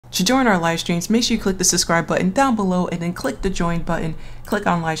To join our live streams, make sure you click the subscribe button down below and then click the join button, click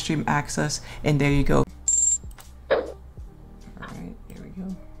on live stream access, and there you go. Alright, here we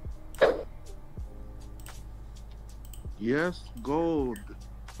go. Yes, gold.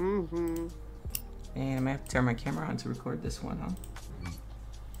 And I'm gonna have to turn my camera on to record this one, huh?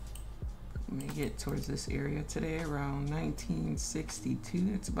 Let me get towards this area today around 1962.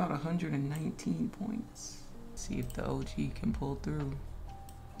 It's about 119 points. See if the OG can pull through.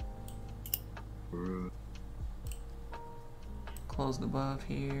 Closed above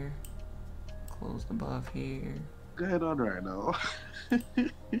here. Closed above here. Go ahead on right now.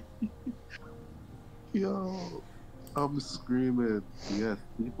 Yo, I'm screaming. Yes,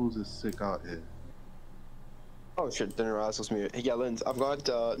 Peoples is sick out here. Oh shit, then Rasmus me. Yeah, Lens, I've got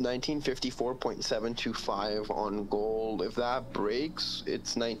 1954.725 on gold. If that breaks,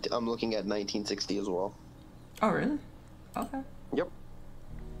 it's I'm looking at 1960 as well. Oh really? Okay. Yep.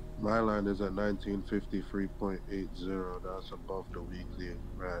 My line is at 1953.80. That's above the weekly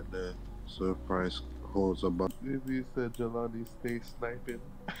right there. So if price holds above. Maybe you said Jelani stay sniping.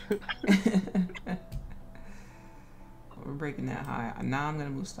 We're breaking that high. Now I'm gonna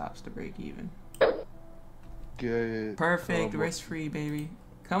move stops to break even. Good. Perfect, risk free, baby.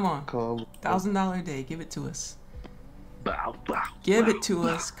 Come on. $1,000 a day. Give it to us. Give it to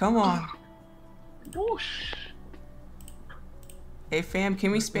us. Come on. Whoosh. Hey fam,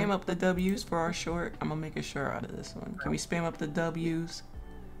 can we spam up the W's for our short? I'm gonna make a short out of this one. Can we spam up the W's?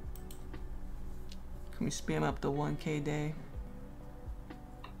 Can we spam up the 1K day?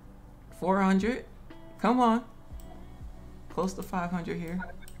 400. Come on. Close to 500 here. I'm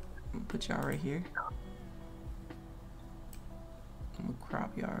gonna put y'all right here. I'm gonna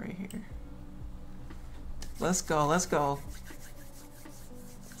crop y'all right here. Let's go, let's go.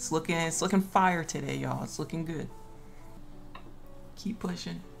 It's looking fire today, y'all. It's looking good. Keep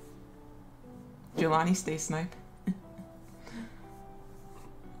pushing. Jelani, stay snipe.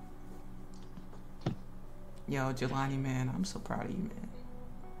 Yo, Jelani, man, I'm so proud of you, man.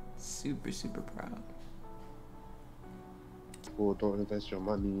 Super, super proud. Well, don't invest your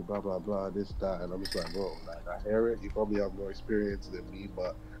money, blah blah blah, this, that, and I'm just like, bro, like I hear it. You probably have more experience than me,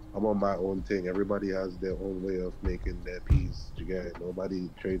 but I'm on my own thing. Everybody has their own way of making their peace. You get it? Nobody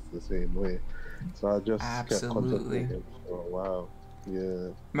trades the same way. So I just kept contemplating for a while. Yeah.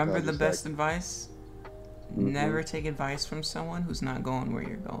 Remember the best advice? Never take advice from someone who's not going where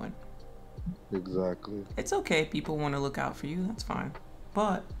you're going. Exactly. It's okay. People want to look out for you. That's fine.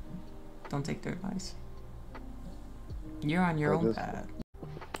 But don't take their advice. You're on your own path.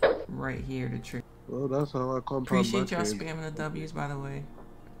 Right here to trick. Well, that's how I come. Appreciate y'all spamming the W's, by the way.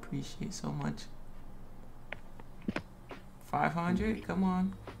 Appreciate so much. 500? Come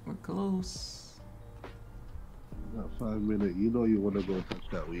on. We're close. That 5 minute. You know you want to go touch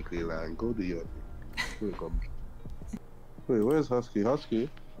that weekly line. Go do your thing. Wait, where's Husky? Husky?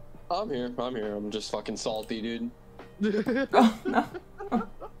 I'm here. I'm just fucking salty, dude. Oh, no.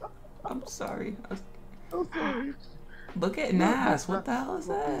 I'm sorry. I'm sorry. Look at Nas. What the hell is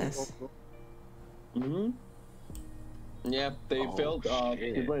this? Yeah, they failed.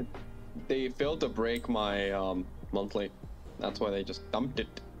 They failed to break my monthly. That's why they just dumped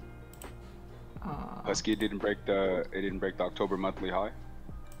it. Husky didn't break the October monthly high.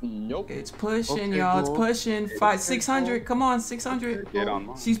 Nope. It's pushing, y'all. It's pushing. 600. Come on, 600. Get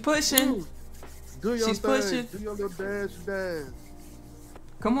on. She's pushing. She's pushing. Do your little dance.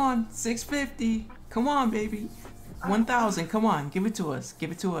 Come on, 650. Come on, baby. 1,000. Come on, give it to us.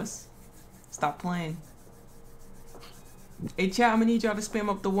 Give it to us. Stop playing. Hey, chat, I'm gonna need y'all to spam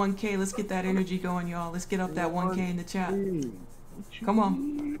up the 1K. Let's get that energy going, y'all. Let's get up that 1K in the chat. Come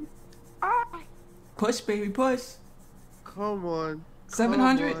on. Push, baby, push. Come on.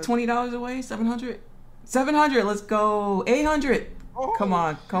 700. $20 away. 700. 700. Let's go. 800. Oh, come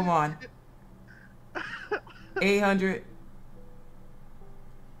on. Come on. 800.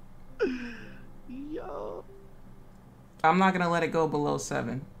 Yo. I'm not gonna let it go below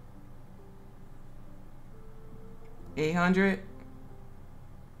 7. 800.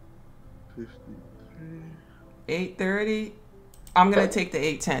 53. 830. I'm gonna take the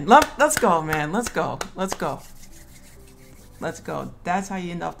 810. Let's go, man. Let's go. Let's go. Let's go. That's how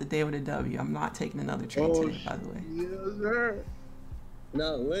you end off the day with a W. I'm not taking another trade today, by the way. Yes, sir.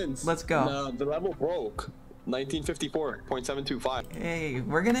 No, Linz. Let's go. No, the level broke. 1954.725. Hey,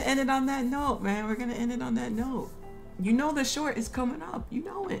 we're gonna end it on that note, man. We're gonna end it on that note. You know the short is coming up. You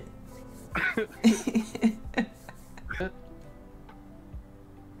know it.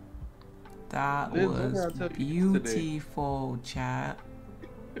 That was beautiful, chat.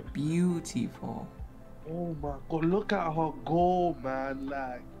 Beautiful. Oh my god, look at her goal, man.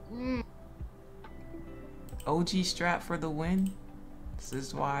 Like, OG strat for the win. This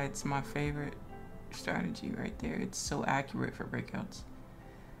is why it's my favorite strategy right there. It's so accurate for breakouts.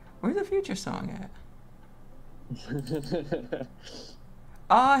 Where's the future song at?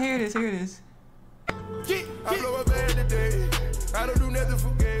 Oh, here it is. Here it is.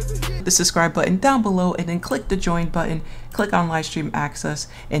 The subscribe button down below, and then click the join button, click on live stream access,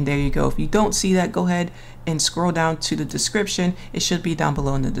 and there you go. If you don't see that, go ahead and scroll down to the description. It should be down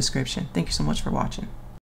below in the description. Thank you so much for watching.